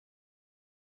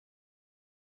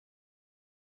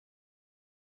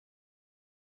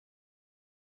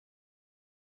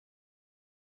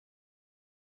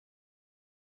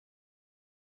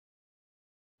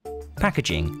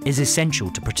Packaging is essential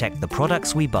to protect the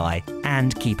products we buy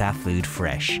and keep our food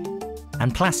fresh.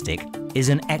 And plastic is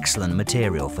an excellent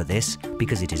material for this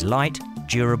because it is light,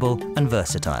 durable and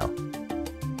versatile.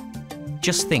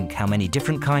 Just think how many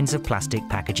different kinds of plastic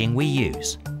packaging we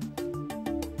use.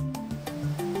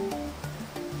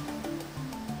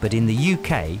 But in the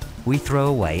UK, we throw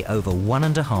away over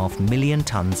 1.5 million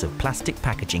tonnes of plastic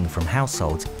packaging from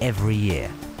households every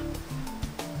year.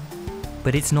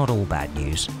 But it's not all bad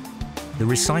news. The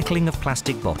recycling of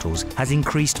plastic bottles has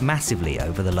increased massively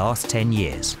over the last 10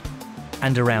 years,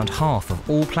 and around half of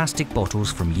all plastic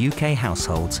bottles from UK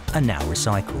households are now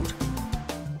recycled.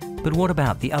 But what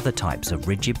about the other types of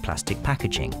rigid plastic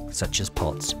packaging, such as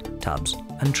pots, tubs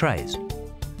and trays?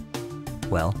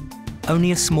 Well,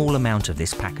 only a small amount of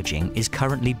this packaging is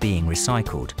currently being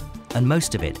recycled, and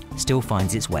most of it still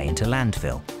finds its way into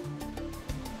landfill.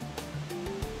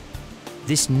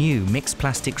 This new mixed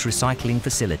plastics recycling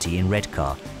facility in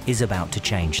Redcar is about to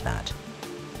change that.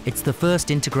 It's the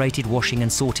first integrated washing and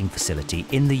sorting facility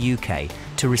in the UK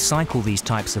to recycle these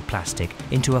types of plastic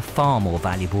into a far more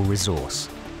valuable resource.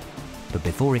 But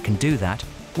before it can do that,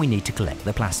 we need to collect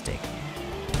the plastic.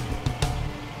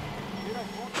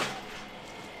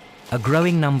 A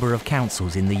growing number of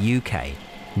councils in the UK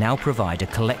now provide a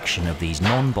collection of these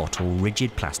non-bottle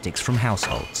rigid plastics from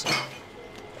households.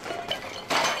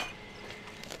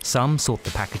 Some sort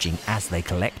the packaging as they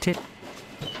collect it,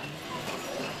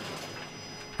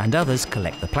 and others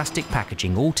collect the plastic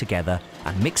packaging all together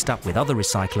and mixed up with other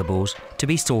recyclables to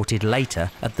be sorted later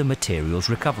at the Materials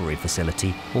Recovery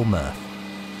Facility, or MRF.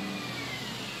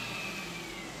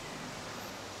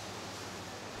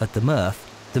 At the MRF,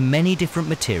 the many different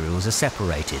materials are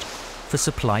separated for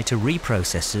supply to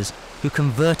reprocessors who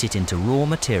convert it into raw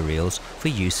materials for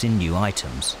use in new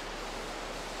items.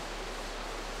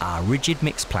 Our rigid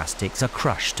mixed plastics are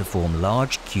crushed to form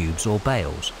large cubes or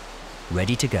bales,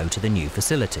 ready to go to the new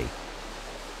facility.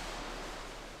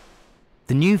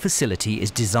 The new facility is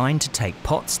designed to take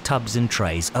pots, tubs and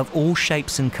trays of all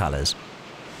shapes and colours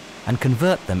and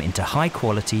convert them into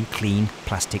high-quality, clean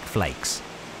plastic flakes.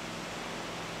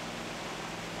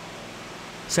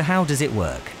 So how does it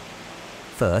work?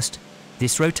 First,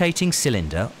 this rotating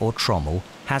cylinder or trommel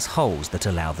has holes that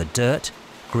allow the dirt,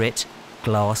 grit,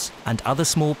 glass and other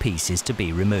small pieces to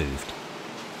be removed.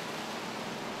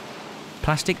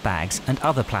 Plastic bags and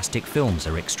other plastic films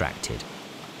are extracted.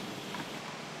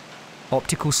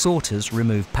 Optical sorters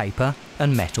remove paper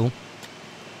and metal,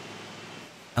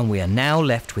 and we are now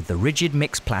left with the rigid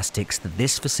mixed plastics that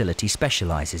this facility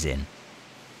specialises in.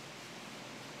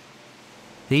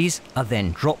 These are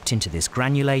then dropped into this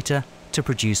granulator to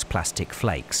produce plastic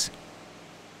flakes,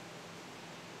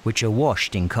 which are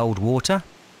washed in cold water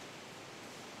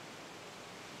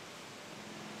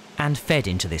and fed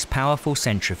into this powerful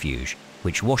centrifuge,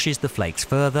 which washes the flakes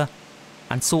further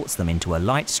and sorts them into a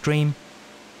light stream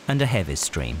and a heavy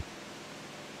stream.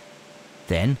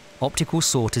 Then, optical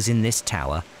sorters in this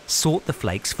tower sort the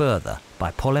flakes further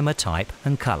by polymer type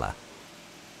and colour.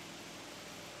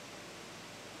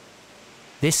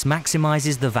 This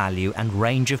maximises the value and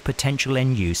range of potential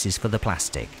end uses for the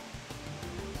plastic.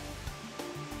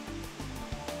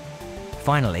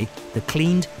 Finally, the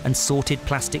cleaned and sorted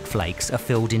plastic flakes are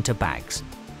filled into bags,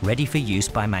 ready for use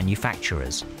by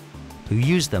manufacturers, who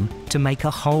use them to make a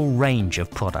whole range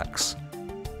of products.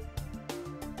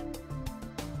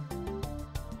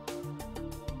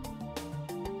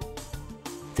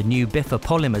 The new BIFFA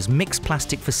Polymers mixed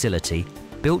plastic facility,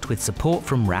 built with support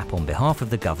from RAP on behalf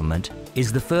of the government,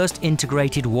 is the first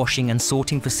integrated washing and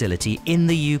sorting facility in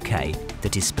the UK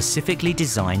that is specifically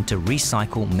designed to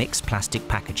recycle mixed plastic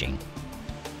packaging.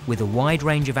 With a wide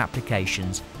range of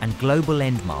applications and global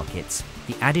end markets,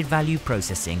 the added value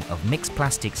processing of mixed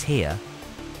plastics here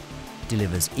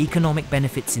delivers economic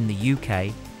benefits in the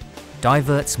UK,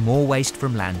 diverts more waste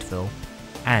from landfill,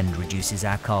 and reduces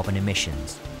our carbon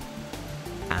emissions.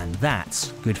 And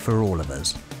that's good for all of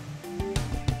us.